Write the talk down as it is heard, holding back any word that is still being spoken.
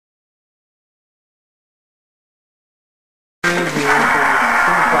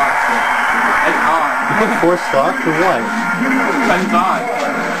4 stock for what? Because it's on.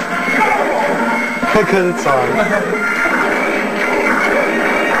 Because it's on.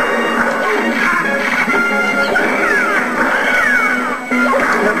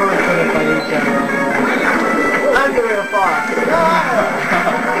 They're both gonna fight each other. I'm doing a Fox. No!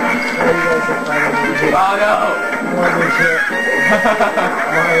 So you guys are fighting over here. Oh no! Mother shit.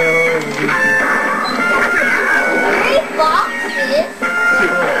 Mario and Luigi. 3 boxes?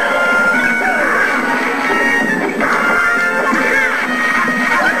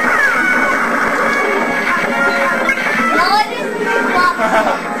 No, it is 3 boxes.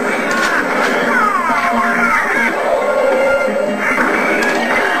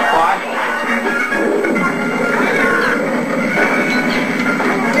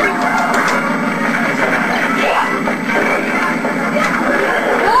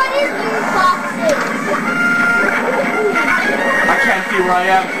 Where I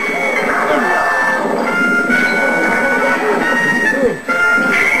am.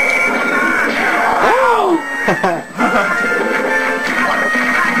 Ow!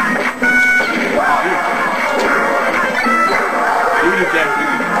 You need that.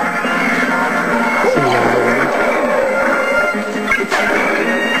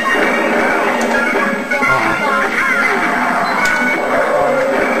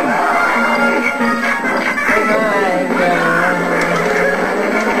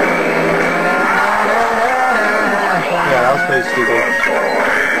 Pretty stupid.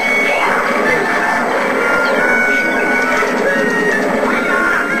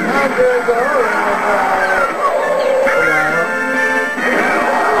 I'm gonna go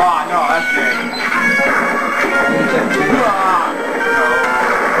Oh no, that's good.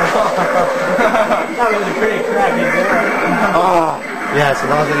 That was a pretty crappy girl. Oh, yeah, so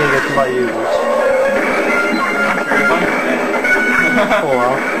now I'm gonna get to by you. Oh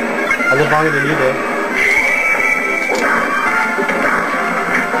well. I live longer than you did.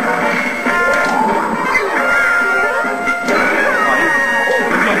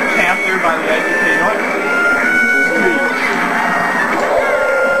 By the edge, okay, you know what?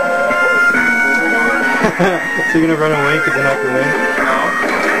 So you're gonna run away because you're not gonna win? No.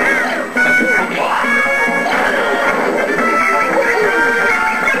 That's your football.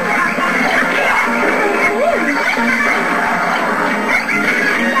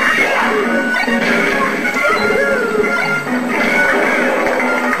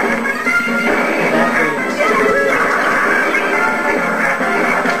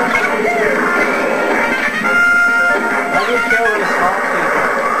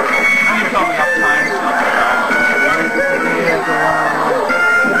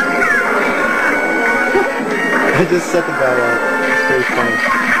 I just set the bat up. It's pretty funny.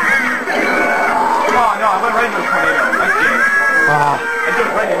 Oh no, I went right into the tornado. That's good. Ah. I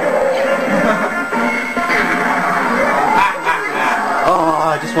jumped right into it. Oh,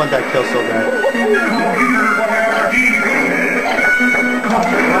 I just want that kill so bad.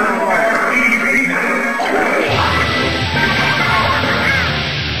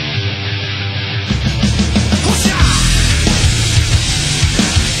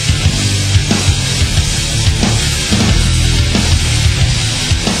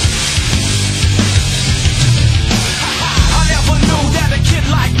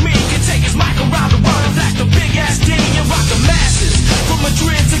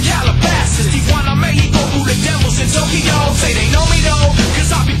 Say they know me though, cause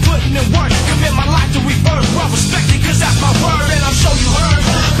I be putting in work. Commit my life to rebirth. Well respected, cause that's my word. And I'm sure you heard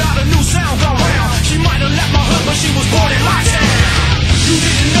about a new sound go round. She might have left my hood, but she was born in my town. You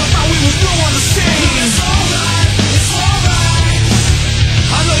didn't know how we was new on the scene. It's alright, it's alright.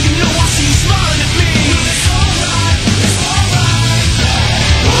 I know you know I see you smiling at me. It's alright, it's alright.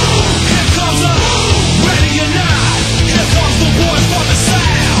 Here comes a ready or not. Here comes the boys for the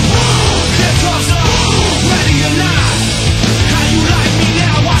sound. Here comes a ready or not. How you like me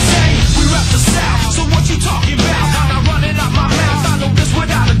now? I say we rep the South. So what you talking about? I'm not running out my mouth. I know this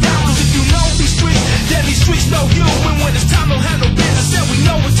without a doubt. Cause if you know these streets, then these streets know you. And when it's time to handle business, then we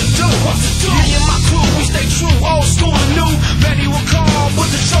know what to do. Me and my crew, we stay true, old school and new. Ready will call, but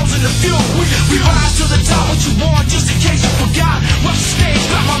the chosen the few. We rise to the top. What you want, just in case you forgot. Rush the stage,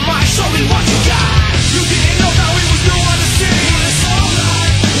 grab my mic, show me what you got. You didn't know that we was new on the scene. It's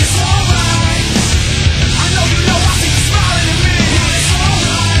alright, it's alright. I know you know I see you smiling at me. It's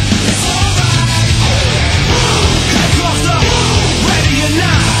alright, it's alright. Here comes the ready or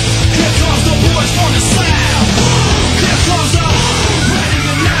not. Here comes the boys from the South. Here comes the ready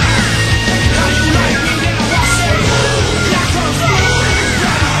or not. How you like me now? I say, here comes the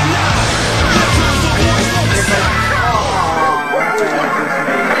ready or not. Here comes the boys from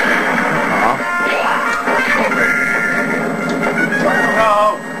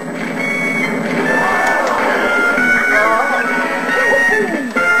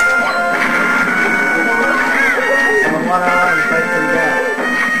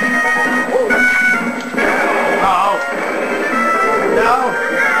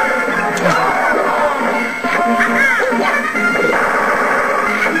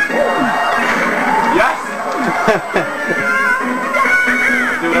Do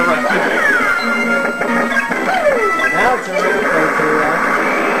whatever I do. Now it's a real playthrough, right?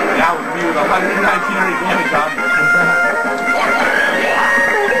 Yeah, with me with 119 damage on me.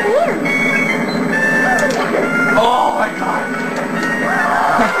 Oh my god!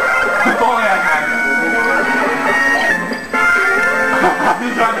 If only I had it.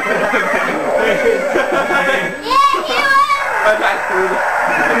 He's trying to finish it. Yeah, he was! I passed through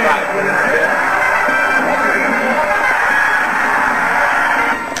the